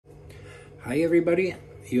Hi everybody,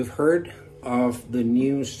 you've heard of the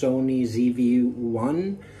new Sony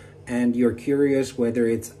ZV1 and you're curious whether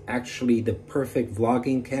it's actually the perfect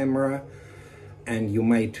vlogging camera and you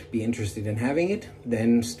might be interested in having it,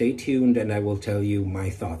 then stay tuned and I will tell you my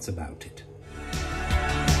thoughts about it.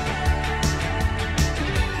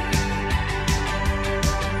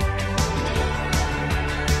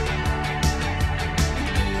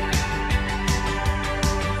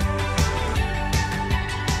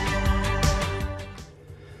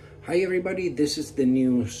 Hi everybody, this is the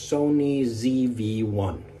new Sony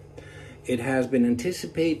ZV1. It has been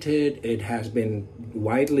anticipated, it has been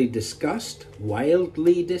wildly discussed,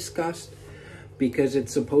 because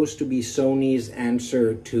it's supposed to be Sony's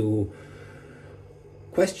answer to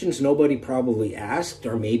questions nobody probably asked,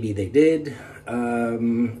 or maybe they did.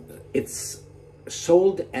 It's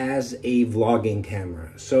sold as a vlogging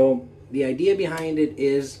camera. So the idea behind it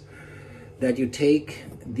is that you take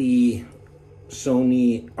the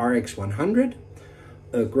Sony RX100,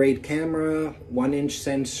 a great camera, 1-inch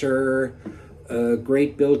sensor,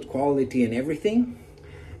 great build quality and everything,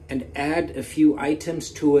 and add a few items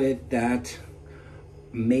to it that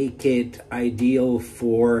make it ideal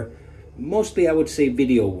for mostly, I would say,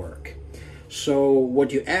 video work. So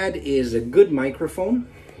what you add is a good microphone.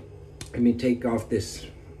 Let me take off this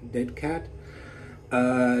dead cat.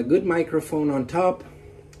 Good microphone on top,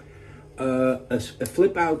 a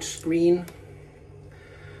flip out screen,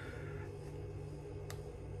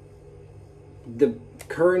 the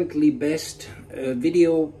currently best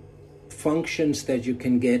video functions that you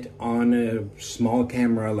can get on a small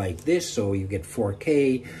camera like this. So you get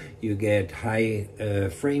 4K, you get high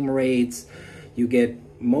frame rates, you get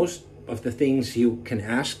most of the things you can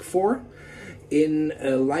ask for in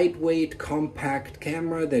a lightweight, compact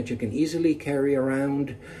camera that you can easily carry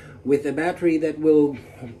around with a battery that will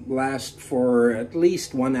last for at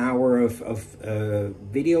least 1 hour of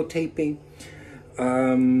videotaping.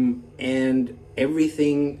 And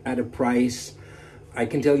everything at a price, I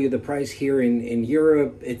can tell you the price here in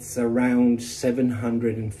Europe, it's around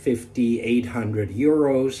 750, 800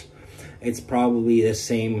 euros. It's probably the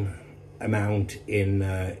same amount in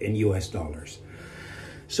US dollars.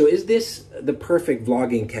 So is this the perfect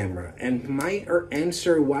vlogging camera? And my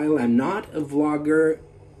answer, while I'm not a vlogger,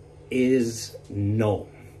 is no.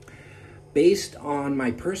 Based on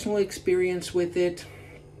my personal experience with it,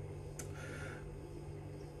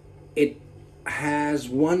 it has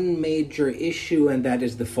one major issue, and that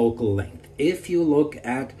is the focal length. If you look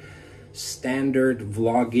at standard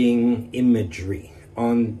vlogging imagery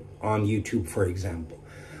on YouTube, for example,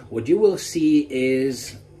 what you will see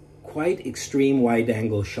is quite extreme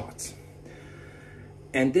wide-angle shots.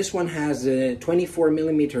 And this one has a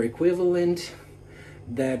 24mm equivalent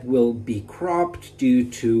that will be cropped due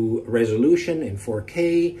to resolution in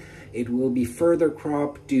 4K. It will be further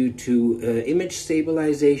cropped due to image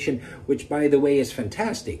stabilization, which, by the way, is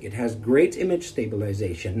fantastic. It has great image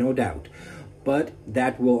stabilization, no doubt, but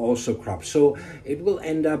that will also crop. So it will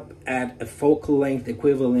end up at a focal length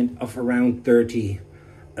equivalent of around 30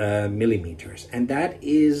 millimeters. And that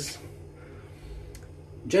is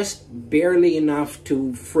just barely enough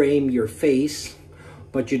to frame your face,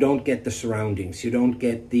 but you don't get the surroundings. You don't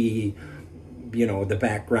get the, the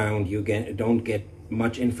background. You don't get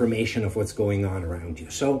much information of what's going on around you.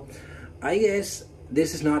 So I guess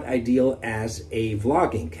this is not ideal as a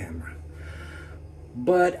vlogging camera.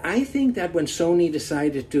 But I think that when Sony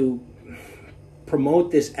decided to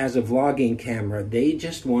promote this as a vlogging camera, they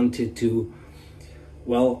just wanted to,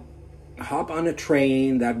 well, hop on a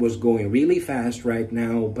train that was going really fast right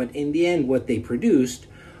now. But in the end, what they produced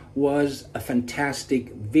was a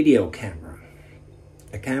fantastic video camera.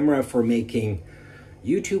 A camera for making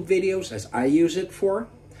YouTube videos, as I use it for.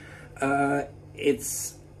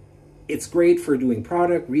 It's great for doing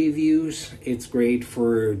product reviews. It's great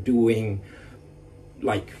for doing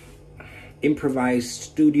like improvised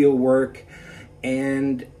studio work.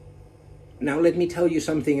 And now let me tell you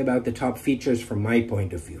something about the top features from my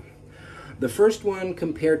point of view. The first one,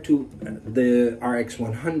 compared to the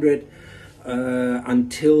RX100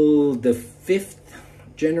 until the 5th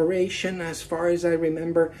generation, as far as I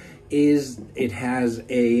remember, is it has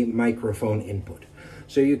a microphone input.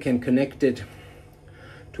 So you can connect it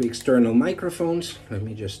to external microphones. Let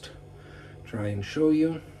me just try and show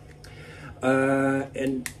you.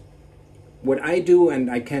 And what I do, and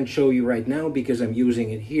I can't show you right now because I'm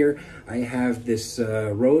using it here, I have this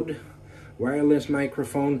Rode wireless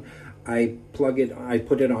microphone. I put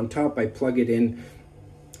it on top, I plug it in,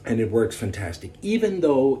 and it works fantastic. Even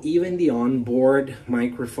the onboard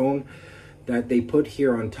microphone that they put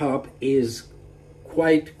here on top is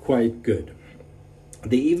quite good.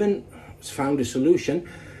 They even found a solution.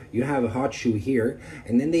 You have a hot shoe here,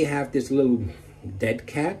 and then they have this little dead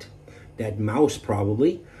cat, dead mouse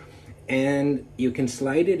probably, and you can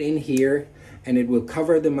slide it in here and it will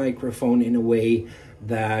cover the microphone in a way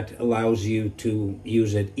that allows you to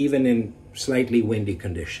use it even in slightly windy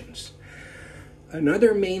conditions.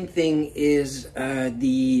 Another main thing is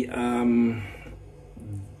the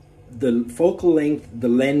focal length, the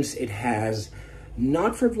lens it has,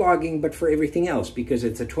 not for vlogging, but for everything else, because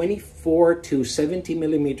it's a 24 to 70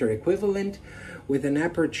 millimeter equivalent with an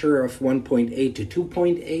aperture of 1.8 to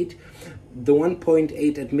 2.8. The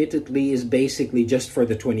 1.8 admittedly is basically just for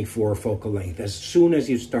the 24 focal length. As soon as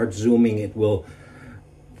you start zooming, it will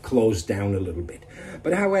close down a little bit.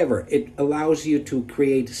 But however, it allows you to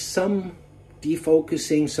create some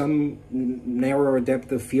defocusing, some narrower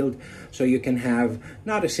depth of field, so you can have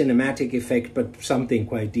not a cinematic effect, but something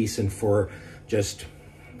quite decent for just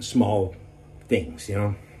small things, you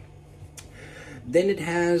know. Then it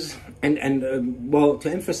has, well, to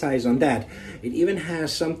emphasize on that, it even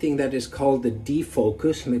has something that is called the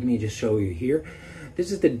defocus. Let me just show you here.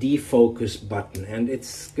 This is the defocus button, and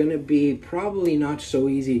it's gonna be probably not so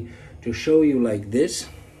easy to show you like this,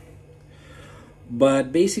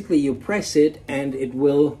 but basically you press it and it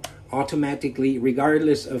will automatically,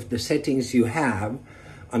 regardless of the settings you have,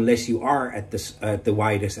 unless you are at the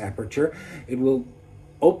widest aperture, it will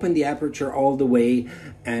open the aperture all the way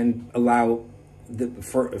and allow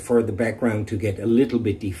for the background to get a little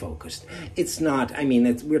bit defocused. It's not, I mean,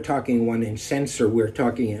 we're talking 1-inch sensor, we're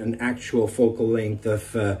talking an actual focal length of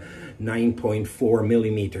 9.4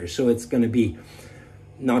 millimeters, so it's going to be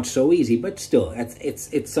not so easy, but still,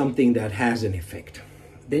 it's something that has an effect.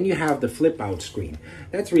 Then you have the flip out screen.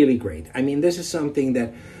 That's really great. I mean, this is something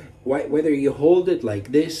that, whether you hold it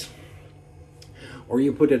like this, or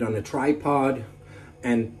you put it on a tripod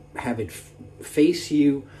and have it face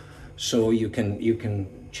you, so you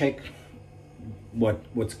can check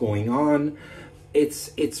what's going on.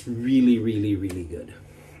 It's really, really, really good.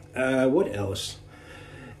 What else?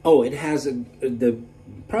 Oh, it has the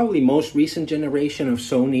probably most recent generation of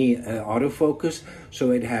Sony autofocus. So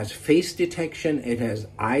it has face detection, it has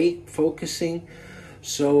eye focusing.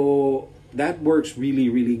 So that works really,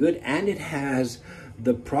 really good. And it has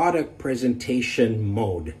the product presentation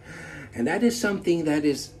mode. And that is something that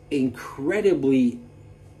is incredibly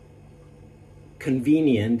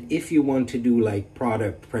convenient if you want to do like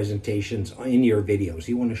product presentations in your videos.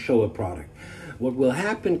 You want to show a product. What will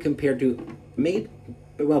happen compared to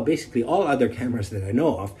basically all other cameras that I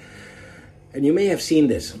know of, and you may have seen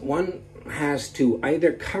this, one has to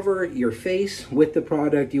either cover your face with the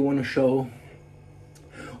product you want to show,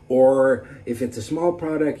 or if it's a small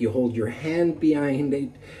product, you hold your hand behind it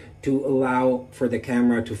to allow for the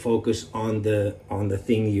camera to focus on the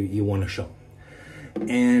thing you want to show.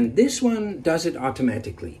 And this one does it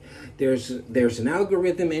automatically. There's an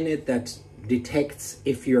algorithm in it that detects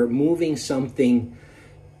if you're moving something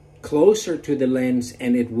closer to the lens,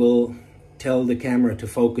 and it will tell the camera to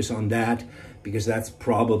focus on that, because that's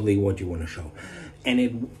probably what you want to show. And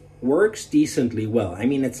it works decently well. I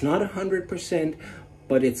mean, it's not 100%,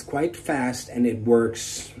 but it's quite fast and it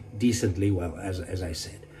works decently well, as I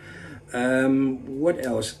said. What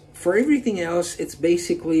else? For everything else, it's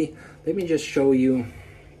basically, let me just show you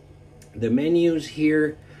the menus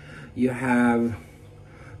here. You have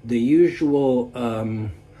the usual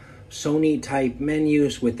Sony type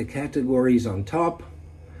menus with the categories on top.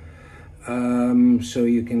 So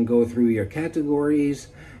you can go through your categories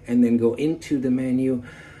and then go into the menu.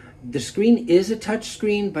 The screen is a touch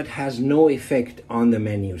screen, but has no effect on the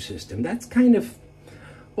menu system. That's kind of,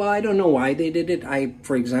 well, I don't know why they did it.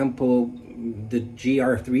 For example, the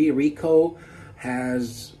GR3 Ricoh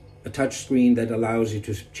has a touch screen that allows you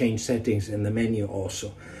to change settings in the menu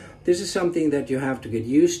also. This is something that you have to get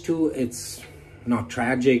used to. It's not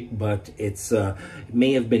tragic, but it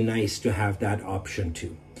may have been nice to have that option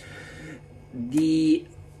too.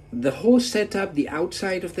 The whole setup, the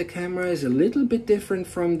outside of the camera is a little bit different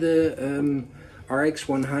from the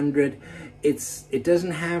RX100. It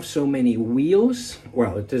doesn't have so many wheels.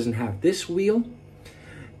 Well, it doesn't have this wheel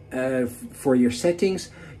for your settings.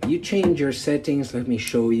 You change your settings, let me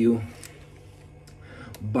show you,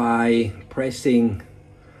 by pressing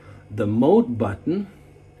the mode button.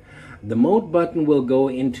 The mode button will go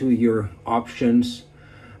into your options,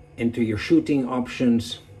 into your shooting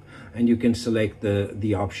options, and you can select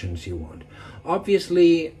the options you want.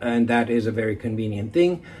 Obviously, and that is a very convenient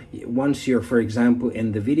thing, once you're, for example,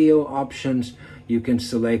 in the video options, you can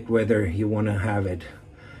select whether you want to have it,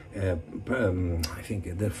 I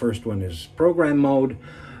think the first one is program mode.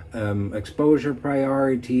 exposure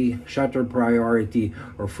priority, shutter priority,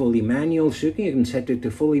 or fully manual. So you can set it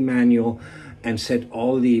to fully manual and set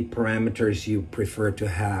all the parameters you prefer to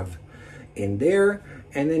have in there.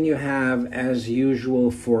 And then you have, as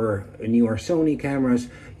usual for newer Sony cameras,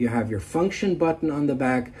 you have your function button on the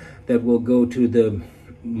back that will go to the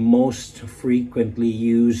most frequently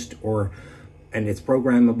used and it's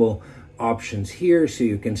programmable options here. So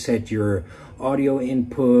you can set your audio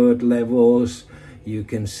input levels, you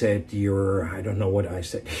can set your, I don't know what I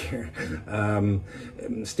set here,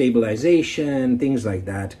 stabilization, things like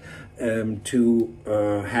that, to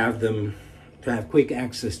have quick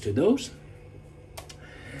access to those.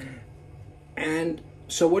 And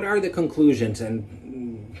so what are the conclusions?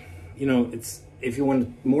 And, you know, it's, if you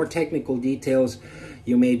want more technical details,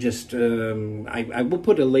 you may just, I will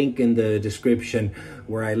put a link in the description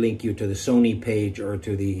where I link you to the Sony page, or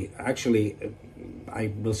to the, actually,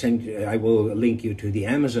 I will link you to the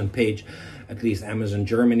Amazon page, at least Amazon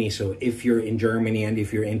Germany. So if you're in Germany and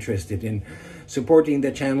if you're interested in supporting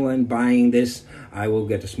the channel and buying this, I will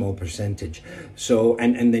get a small percentage. So,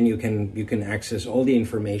 and then you can access all the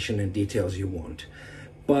information and details you want.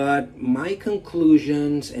 But my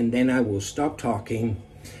conclusions, and then I will stop talking,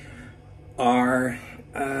 are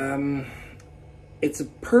it's a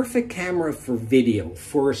perfect camera for video,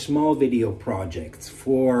 for small video projects.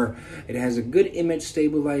 It has a good image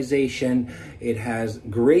stabilization. It has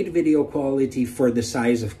great video quality for the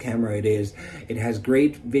size of camera it is. It has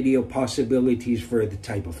great video possibilities for the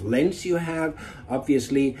type of lens you have.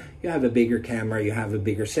 Obviously, you have a bigger camera, you have a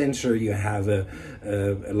bigger sensor, you have a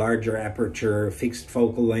larger aperture, fixed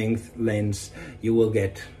focal length lens. You will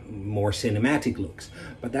get more cinematic looks.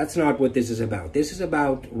 But that's not what this is about. This is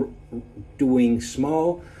about doing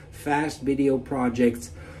small, fast video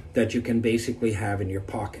projects that you can basically have in your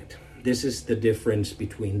pocket. This is the difference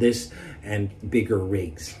between this and bigger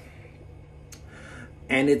rigs.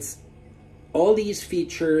 And it's all these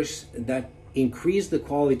features that increase the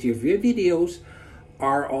quality of your videos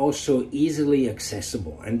are also easily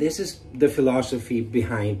accessible. And this is the philosophy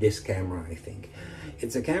behind this camera, I think.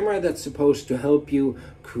 It's a camera that's supposed to help you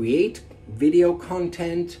create video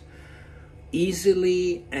content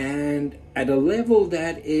easily and at a level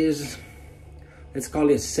that is, let's call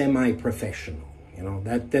it semi-professional. You know,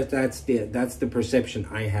 that's the perception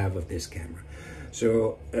I have of this camera.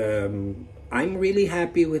 So I'm really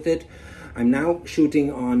happy with it. I'm now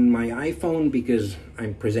shooting on my iPhone because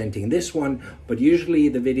I'm presenting this one, but usually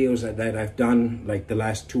the videos that I've done, like the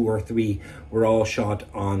last 2 or 3, were all shot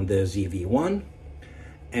on the ZV1,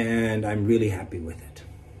 and I'm really happy with it.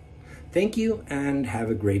 Thank you and have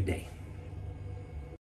a great day.